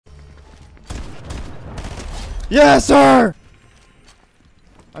Yes, sir.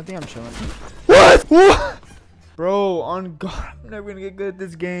 I think I'm chilling. What? What? Bro, on God, I'm never gonna get good at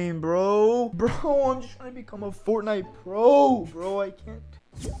this game, bro. Bro, I'm just trying to become a Fortnite pro. Bro, I can't.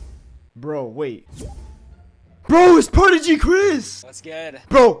 Bro, wait. Bro, it's Prodigy Chris. What's good?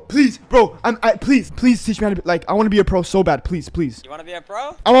 Bro, please, bro. Please teach me how to be, like, I want to be a pro so bad. Please. You want to be a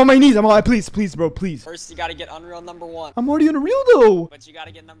pro? I'm on my knees. Please, bro, please. First, you got to get Unreal #1. I'm already Unreal though. But you got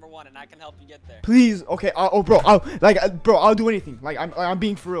to get #1, and I can help you get there. Please, okay. Bro, I'll do anything. Like, I'm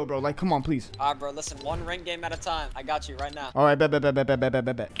being for real, bro. Like, come on, please. All right, bro. Listen, one ring game at a time. I got you right now. All right,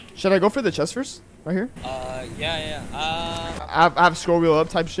 bet. Should I go for the chest first? Right here? Yeah. I have scroll wheel up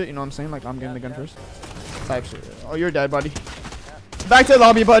type shit. You know what I'm saying? Like, I'm getting the gun first. Type shit. Oh, you're dead, buddy. Back to the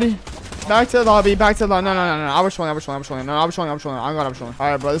lobby, buddy. Back to the lobby. No. I was trolling. No, I was trolling. I'm trolling. All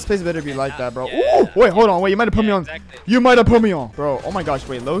right, bro. This place better be like that, bro. Ooh, wait, hold on. Wait, you might have put me on. Exactly. You might have put me on, bro. Oh my gosh.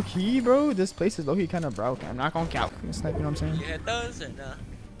 Wait, low key, bro. This place is low key kind of broken. I'm not gonna count. Snipe, you know what I'm saying? You hit those or no?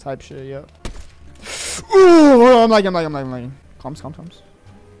 Type shit, yep. Ooh, I'm lagging. Comms.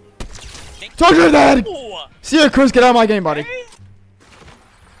 Told you that. See ya, Chris. Get out of my game, buddy.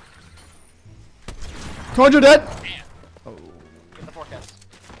 Told you that. Oh. Get the forecast.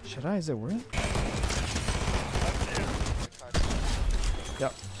 Should I? Is it worth it?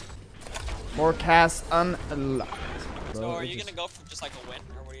 Yep. Forecast unlocked. So are you gonna go for just like a win,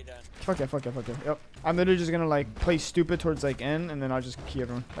 or what are you doing? Fuck it. Yep. I'm literally just gonna like play stupid towards like end, and then I'll just key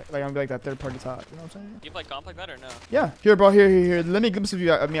everyone. Like I'm gonna be like that third party top. You know what I'm saying? Do you play comp like that or no? Yeah. Here, bro. Here. Let me glimpse of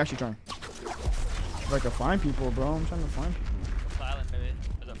you. Of me actually trying. Like to find people, bro. I'm trying to find people. The island, maybe.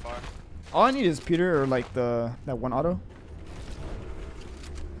 Is it far? All I need is Peter or like that one auto.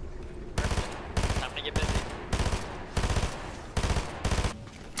 Time to get busy.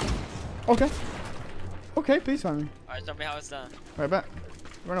 Okay, please find me. Alright, tell me how it's done. Right back.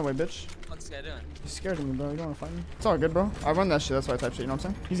 Run away, bitch. What's this guy doing? He's scared of me, bro. You don't want to fight me. It's all good, bro. I run that shit. That's why I type shit. You know what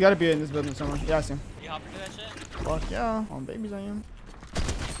I'm saying? He's got to be in this building somewhere. Yeah, I see him. You hop into that shit? Fuck yeah. On babies, I am.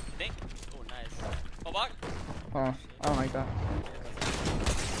 Think? Oh, nice. Go back. Oh, I don't like that.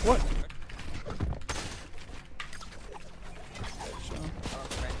 What?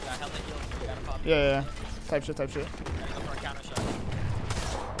 Yeah. Type shit.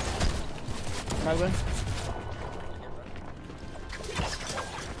 Might win.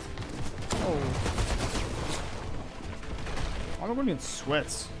 Oh. I'm going in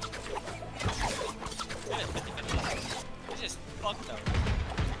sweats. It's just fucked though.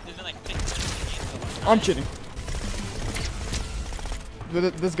 There's been like 15 I'm cheating.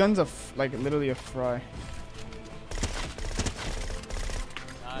 This gun's like literally a fry.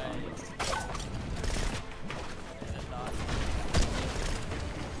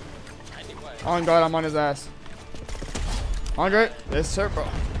 Oh God, I'm on his ass. Andre, yes sir, bro.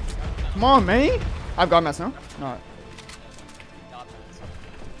 Come on, man. I've got mats now. No.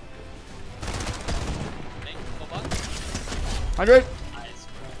 Andre.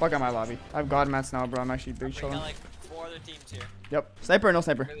 Fuck out my lobby. I've got mats now, bro. I'm actually big chilling. Like 4 other teams here. Yep. Sniper or no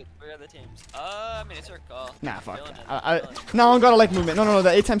sniper? 3 other teams. I mean, it's your call. Nah, fuck. No, I gotta like movement. No. The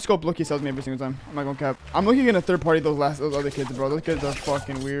 8-time scope Loki sells me every single time. I'm not gonna cap. I'm looking at a third party those other kids, bro. Those kids are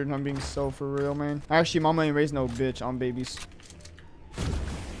fucking weird. I'm being so for real, man. Actually, mama ain't raised no bitch on babies.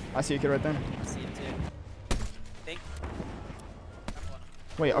 I see a kid right there. I see it too. Think.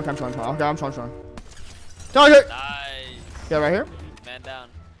 Wait, okay, I'm trying. Okay, I'm trying. Target! Nice. Yeah, right here. Man down.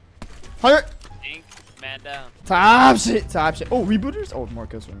 Target! Think. Man down. Top shit. Oh, rebooters? Oh, more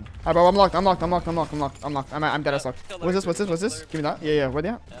kills for me. Alright, bro, I'm locked. I'm dead as locked. What's this? Give me that. Yeah. Where they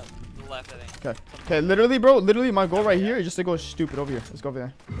at? Left, I think. Okay, literally, bro. Literally, my goal right here is just to go stupid over here. Let's go over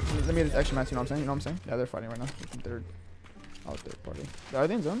there. Let me get this extra match, you know what I'm saying? Yeah, they're fighting right now. Third party. Are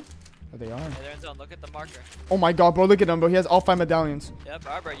they in zone? Oh, they are. Yeah, they're in zone. Look at the marker. Oh my God, bro. Look at him, bro. He has all 5 medallions. Yep,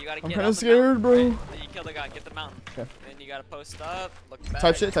 Barbara, you gotta get I'm kind of scared, bro. Right? You kill the guy. Get the mountain. Okay. Then you gotta post up. Look back.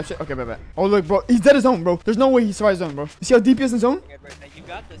 Type shit. Okay, bet. Oh, look, bro. He's dead in zone, bro. There's no way he survives zone, bro. You see how deep he is in zone? You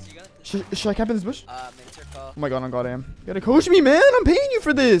got this. Should I cap in this bush? It's your call. Oh my God, on God, I am. You gotta coach me, man. I'm paying you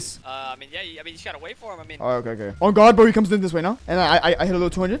for this. I mean, yeah. You just gotta wait for him. I mean. Oh, okay. On God, bro. He comes in this way now. And I hit a little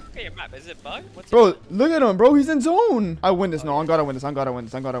 200. Okay, your map. Is it bug? Bro, look at him, bro. He's in zone. I win this. No, on God, I win this.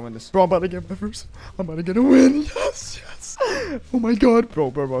 Bro, I'm about to get my first. I'm about to get a win. Yes. Oh my God.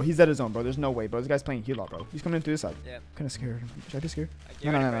 Bro. He's at his zone, bro. There's no way, bro. This guy's playing heal up, bro. He's coming in through this side. Yeah. Kind of scared. Should I be scared?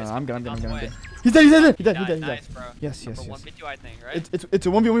 No. I'm good. He's dead. Nice, bro. Yes. 1v2, I think, right? It's a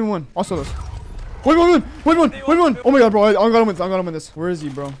 1v1. Also those. Win. Oh my God, bro. I'm gonna win this. Where is he,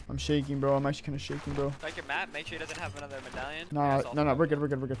 bro? I'm shaking, bro. I'm actually kind of shaking, bro. Like your map. Make sure he doesn't have another medallion. No. We're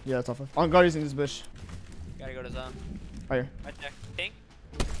good. Yeah, it's off. On God, he's in this bush. You gotta go to zone. Right here. Right there. Pink.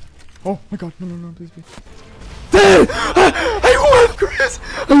 Oh my God. No, please. man. I won, Chris.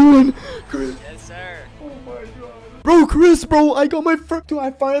 I won, Chris. Yes, sir. Oh my god. Bro, Chris, bro, I got my first. Dude,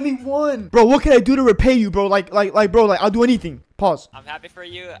 I finally won. Bro, what can I do to repay you, bro? Bro, I'll do anything. Pause. I'm happy for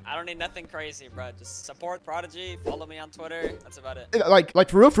you. I don't need nothing crazy, bro. Just support Prodigy. Follow me on Twitter. That's about it.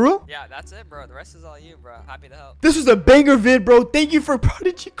 Like for real, for real? Yeah, that's it, bro. The rest is all you, bro. Happy to help. This was a banger vid, bro. Thank you for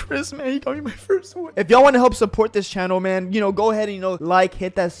Prodigy, Chris, man. You got me my first one. If y'all want to help support this channel, man, you know, go ahead and, you know, like,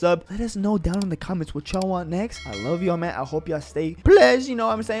 hit that sub. Let us know down in the comments what y'all want next. I love y'all, man. I hope y'all stay blessed. You know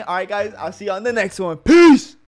what I'm saying? All right, guys. I'll see y'all on the next one. Peace.